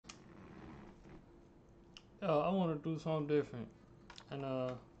I want to do something different, and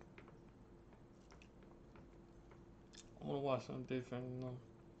I want to watch something different.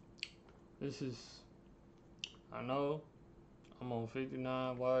 This is. I know I'm on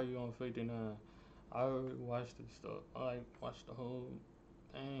 59. Why are you on 59? I already watched this stuff. I like watched the whole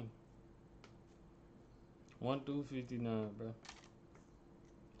thing. 1 through 59, bro.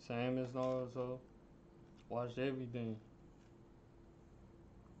 Same as Naruto. Watched everything.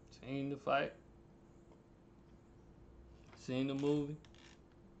 Seen the fight. Seen the movie.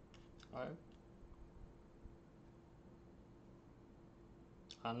 Alright.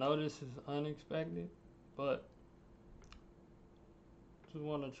 I know this is unexpected, but just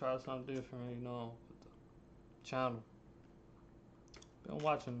want to try something different, with the channel. Been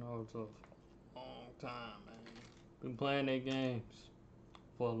watching Naruto for a long time, man. Been playing their games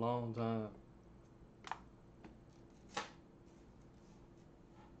for a long time.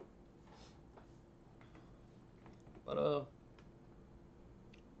 But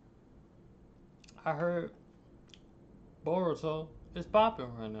I heard Boruto is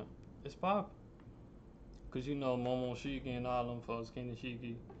popping right now. It's popping. Cause Momoshiki and all them folks,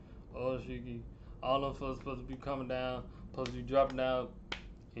 Kineshiki, Oshiki, all them folks supposed to be coming down, supposed to be dropping out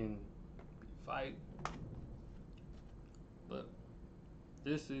and fight. But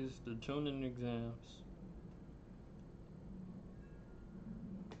this is the tuning exams.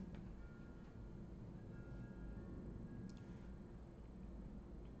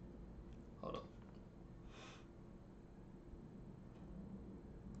 Hold up.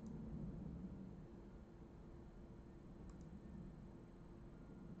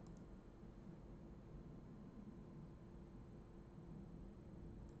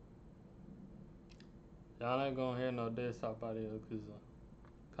 Y'all ain't gonna hear no desktop out here because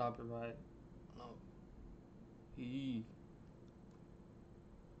copyright. No.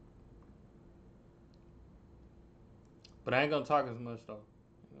 But I ain't gonna talk as much though. I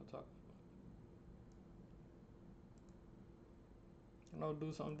ain't gonna talk.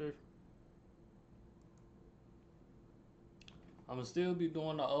 Do something different. I'ma still be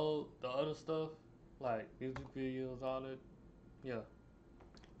doing the other stuff, like music videos, all that. Yeah.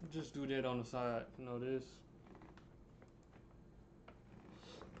 Just do that on the side. This.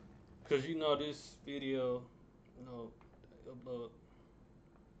 Cause this video, they upload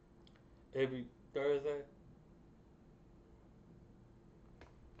every Thursday.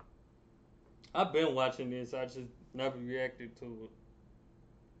 I've been watching this. I just never reacted to it.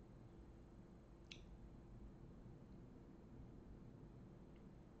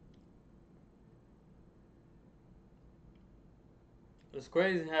 It's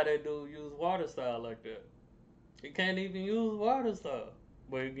crazy how they do use water style like that. He can't even use water style,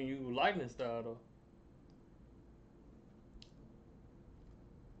 but he can use lightning style though.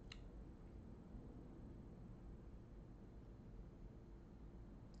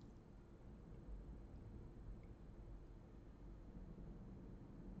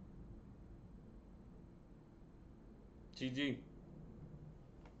 GG.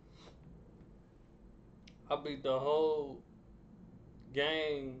 I beat the whole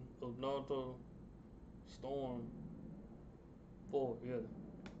game of Naruto Storm 4. Yeah,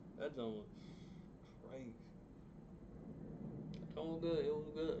 that joint was crazy. That was good. It was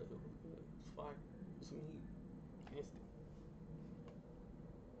good. It was good. It's fire. Some heat. Instant.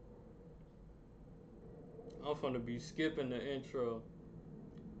 I'm gonna be skipping the intro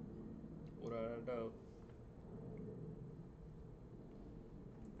without a doubt.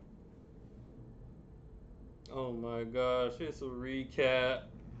 Oh my gosh, it's a recap,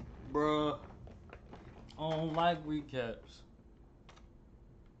 bruh. I don't like recaps.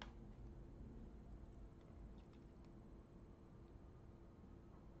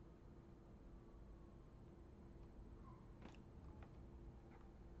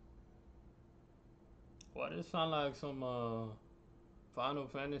 Why this sound like some Final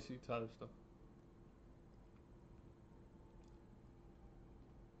Fantasy type stuff?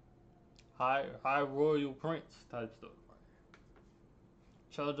 High Royal Prince type stuff.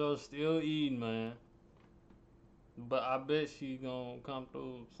 JoJo's still eating, man. But I bet she gonna come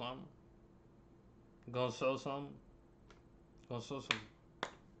through something. Gonna show something. Gonna show something.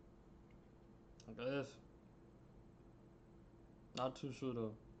 I guess. Not too sure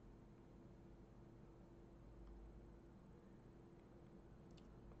though.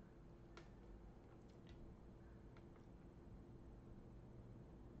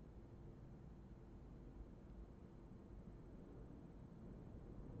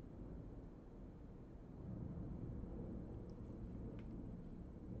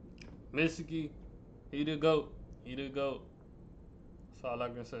 Mitsuki, he the GOAT. He the GOAT. That's all I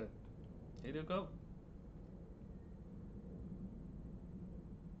can say. He the GOAT.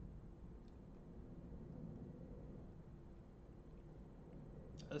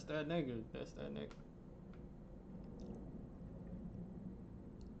 That's that nigga. That's that nigga.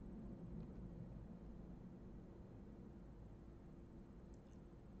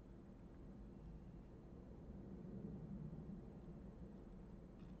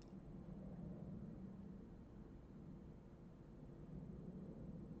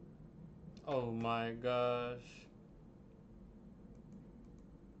 Oh my gosh.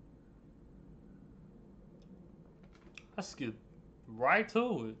 I skipped right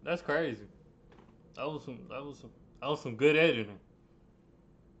to it. That's crazy. That was some good editing.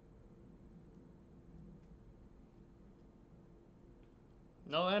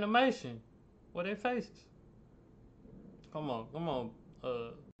 No animation. What their faces? Come on.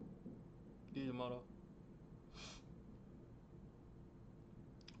 Uh, Digimoto.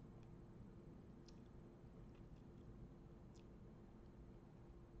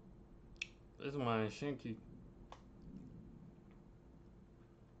 This man Shinky.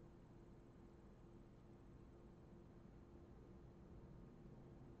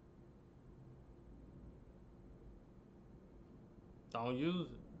 Don't use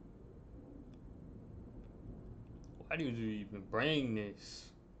it. Why did you even bring this?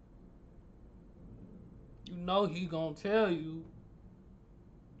 You know he gonna tell you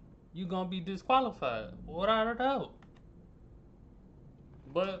gonna be disqualified without a doubt.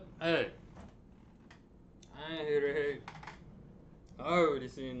 But hey, I ain't here to hate. I already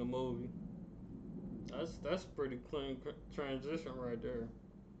seen the movie. That's pretty clean transition right there.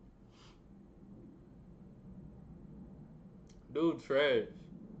 Dude, trash.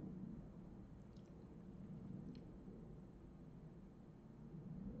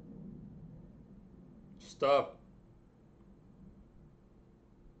 Stop.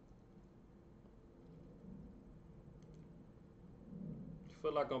 I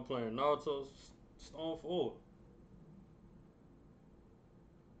feel like I'm playing Naruto Stone 4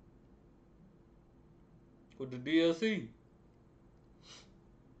 with the DLC.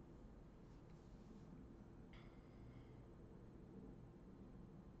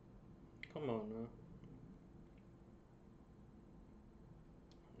 Come on now.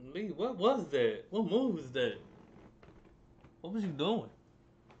 Lee, what was that? What move was that? What was you doing?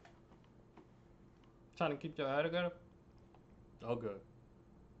 Trying to keep your head together? Okay.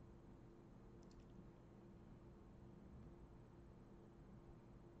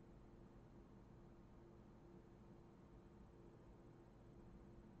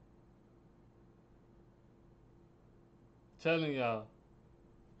 Telling y'all,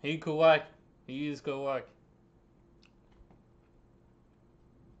 he Kawaki. He is Kawaki.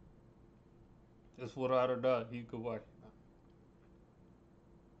 It's without a doubt, he Kawaki.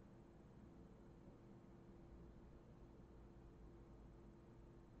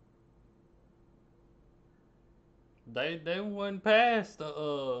 They went past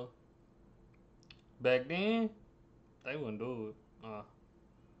the back then. They wouldn't do it.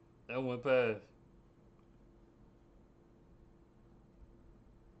 They went past.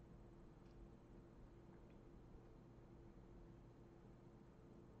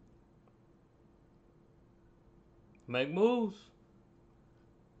 Make moves.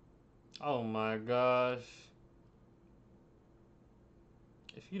 Oh my gosh.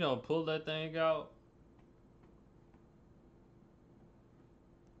 If you don't pull that thing out,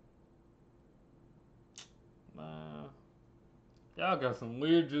 man, y'all got some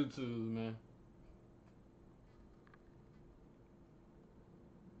weird jutsus, man.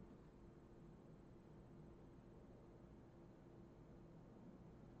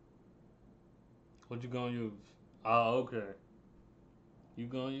 What you gonna use? Oh, okay. You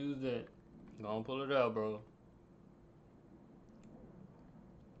gonna use that. Gonna pull it out, bro.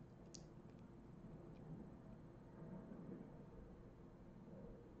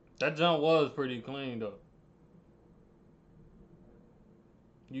 That jump was pretty clean, though.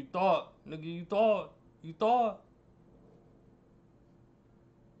 You thought, nigga, you thought. You thought.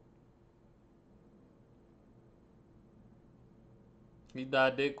 He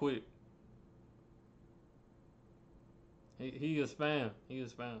died that quick. He a spam. He a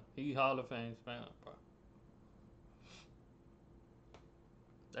spam. He Hall of Fame spam, bro.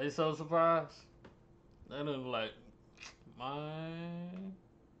 They so surprised. They done like, man,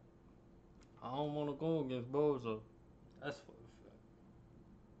 I don't want to go against Bozo. That's for a fact.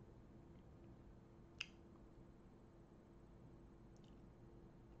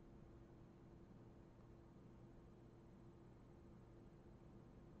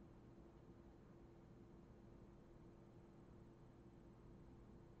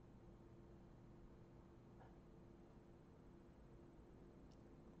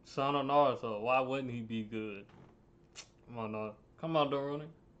 Son of Naruto, why wouldn't he be good? Come on, Naruto. Come on, Doruni.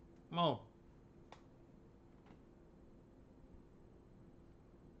 Come on.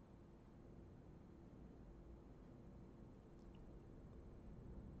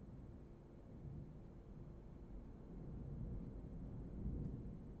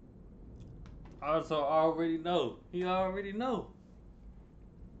 Also, already know. He already know.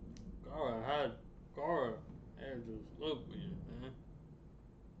 Gara had Gara had just look weird, man.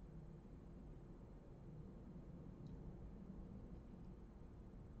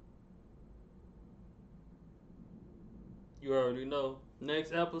 You already know.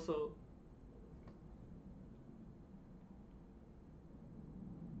 Next episode,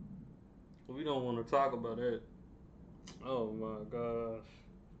 we don't want to talk about it. Oh my gosh.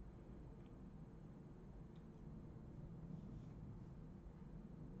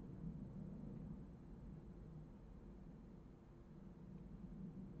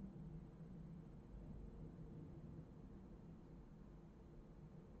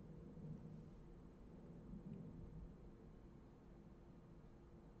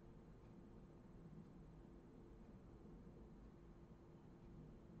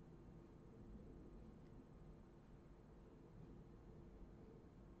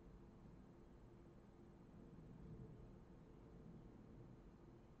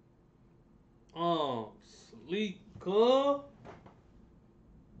 Sleep, cool.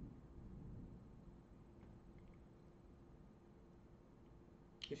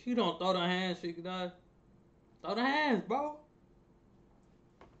 If she don't throw the hands, she could die. Throw the hands, bro.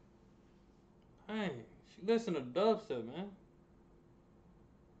 Hey, she listen to dubstep, man.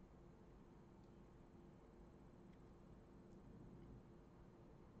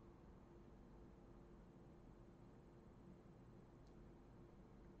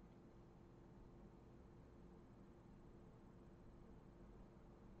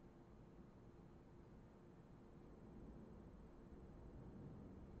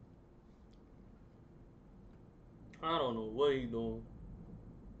 I don't know what he doing.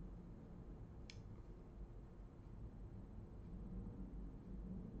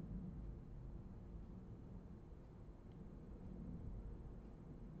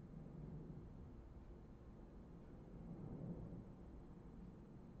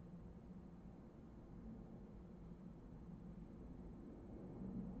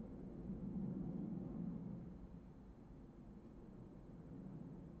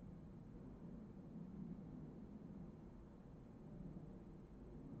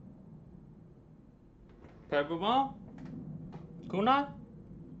 Pepper bomb? Kunai?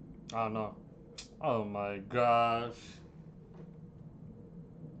 I don't know. Oh my gosh.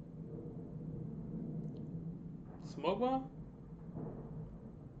 Smoke bomb?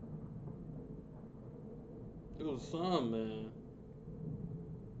 It was some, man.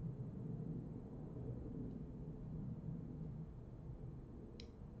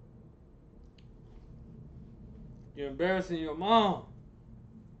 You're embarrassing your mom.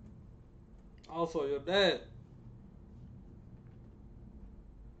 Also, your dad.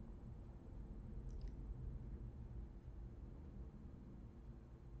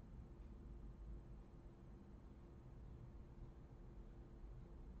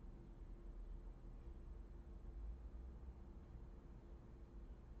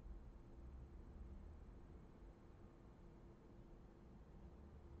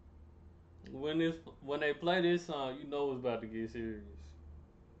 When they play this song, you know it's about to get serious.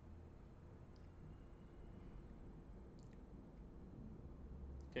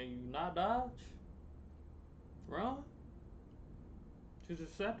 Can you not dodge? Run? Just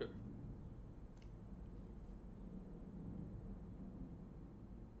accept her.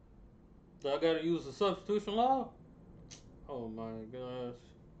 So I gotta use the substitution law? Oh my gosh.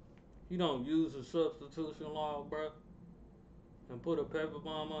 You don't use the substitution law, bro, and put a pepper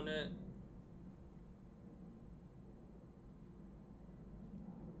bomb on that.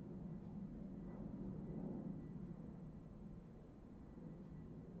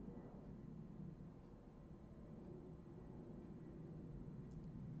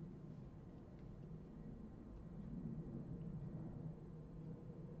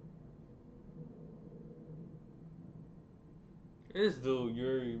 This dude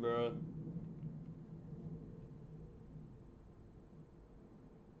Yuri, bro.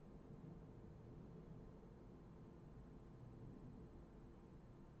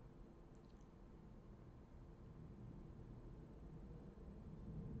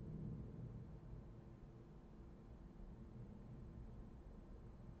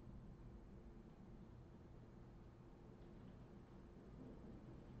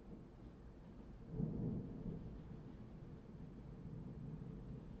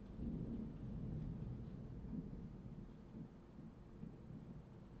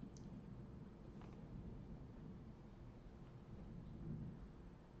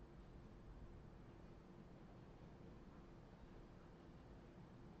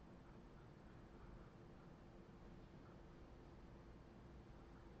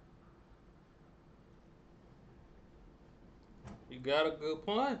 got a good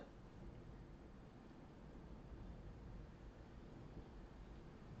point.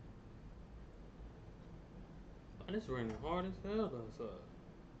 Man, it's raining hard as hell outside.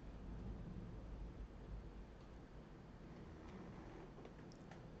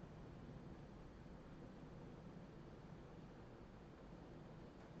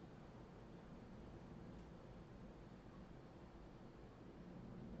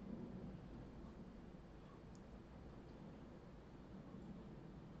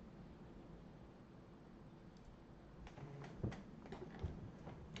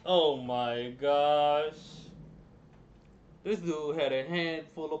 Oh my gosh. This dude had a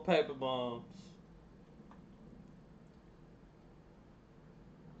handful of paper bombs.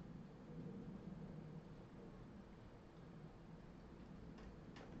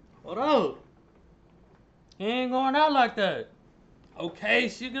 Hold up. He ain't going out like that. Okay,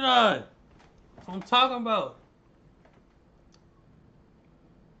 shake it on. That's what I'm talking about.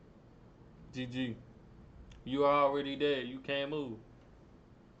 GG. You are already dead. You can't move.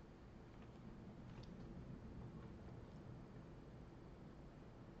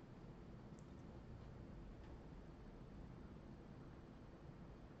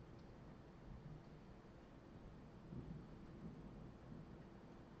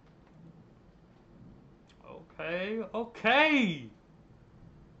 Okay, okay.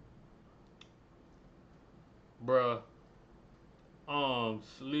 Bruh.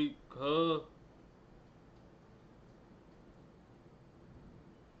 Sleep, huh?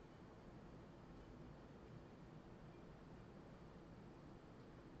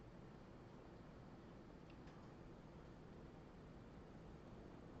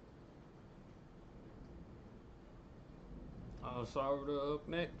 Sarada up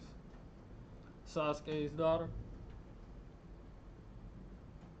next. Sasuke's daughter.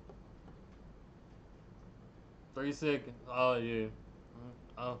 3 seconds. Oh yeah.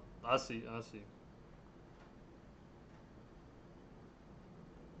 Oh, I see. I see.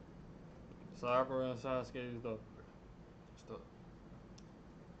 Sakura and Sasuke's daughter. Stuff.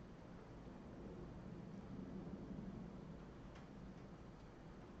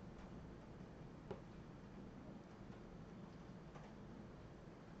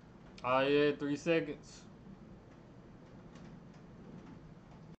 Oh yeah, 3 seconds.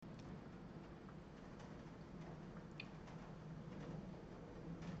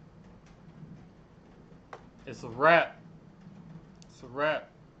 It's a wrap. It's a wrap.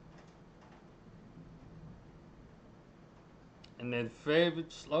 And that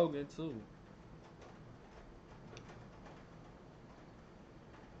favorite slogan too.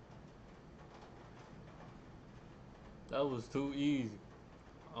 That was too easy.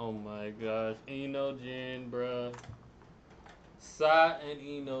 Oh my gosh. Enogen, bruh. Sai and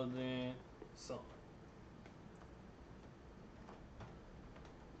Enogen. So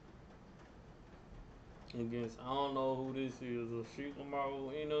against I don't know who this is. A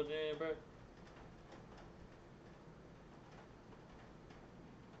Shikamaru Enogen, bruh.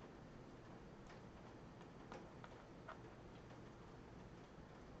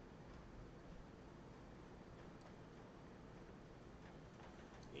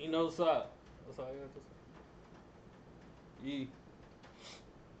 Sai. That's all you have to say. Yeah.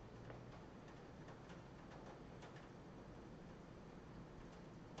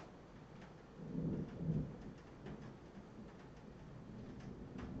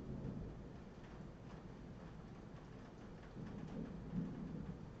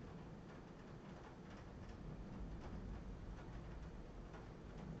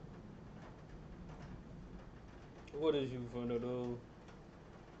 What is you finna do?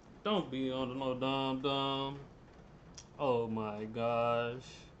 Don't be on no dumb dumb. Oh my gosh.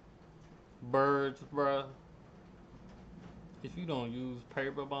 Birds, bruh. If you don't use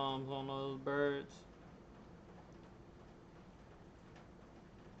paper bombs on those birds,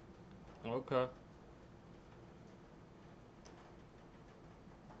 okay.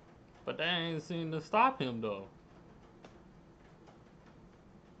 But they ain't seem to stop him though.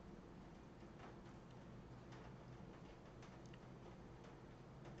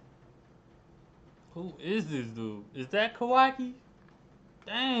 Who is this dude? Is that Kawaki?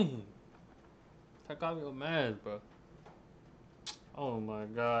 Dang. Take off your mask, bro. Oh my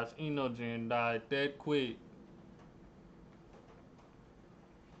gosh. Enogen died that quick.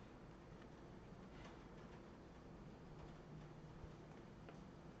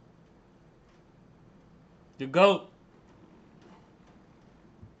 The GOAT.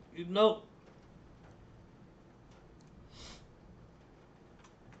 You know.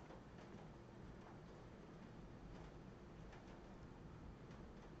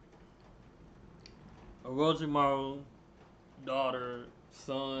 Orochimaru. daughter,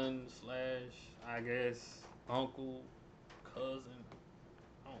 son slash, I guess, uncle, cousin,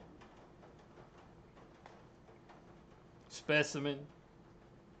 oh, specimen.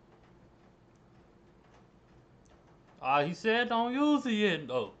 He said don't use it yet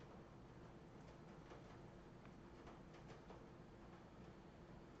though.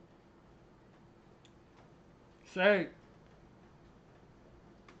 Say,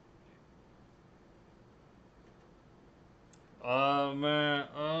 man,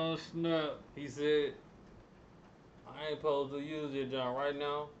 snap. He said I ain't supposed to use it, John. Right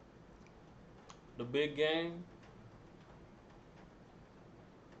now, the big game.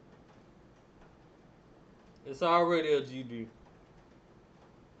 It's already a GD.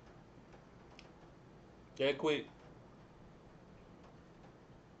 That quick.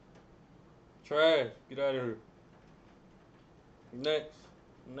 Trash. Get out of here. Next.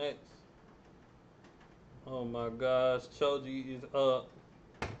 Next. Oh my gosh. Choji is up.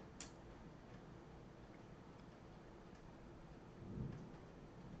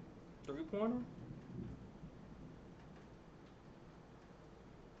 Three-pointer?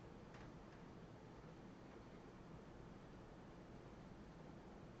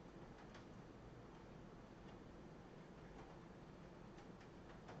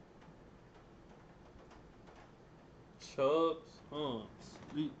 Chubbs.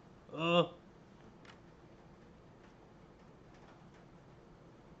 Sleep.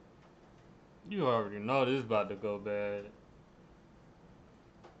 You already know this about to go bad.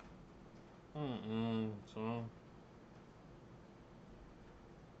 So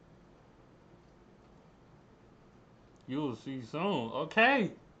you'll see soon.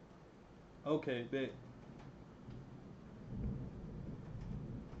 Okay. Okay, bet.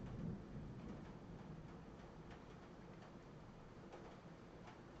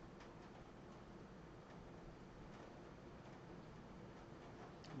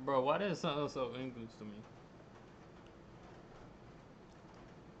 Bro, why that sound so English to me?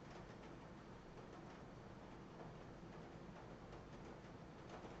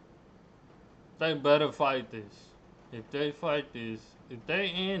 They better fight this. If they fight this, if they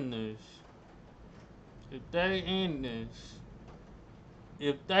end this, if they end this,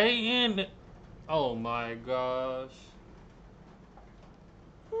 if they end it, oh my gosh.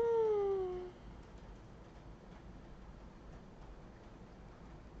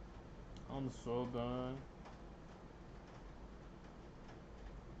 I'm so done.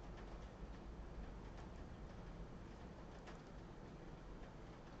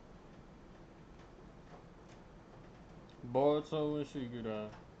 Boruto and Shigura.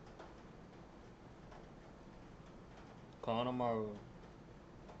 Kanemaru.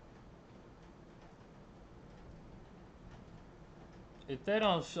 If they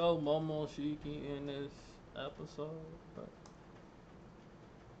don't show Momoshiki in this episode, but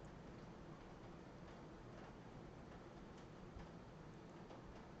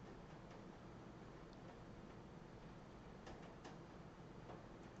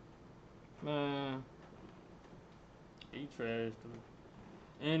man, he trashed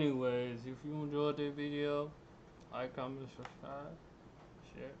her. Anyways, if you enjoyed this video, like, comment, subscribe,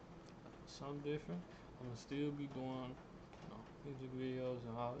 share. Something different. I'm gonna still be doing, music videos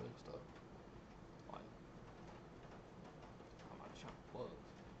and all that stuff. Like, I'm not trying to plug,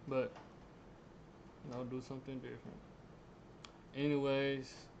 but do something different.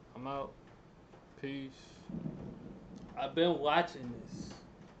 Anyways, I'm out. Peace. I've been watching this,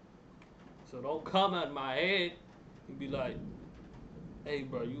 so don't come at my head and be like, "Hey,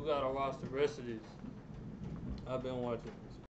 bro, you gotta watch the rest of this." I've been watching.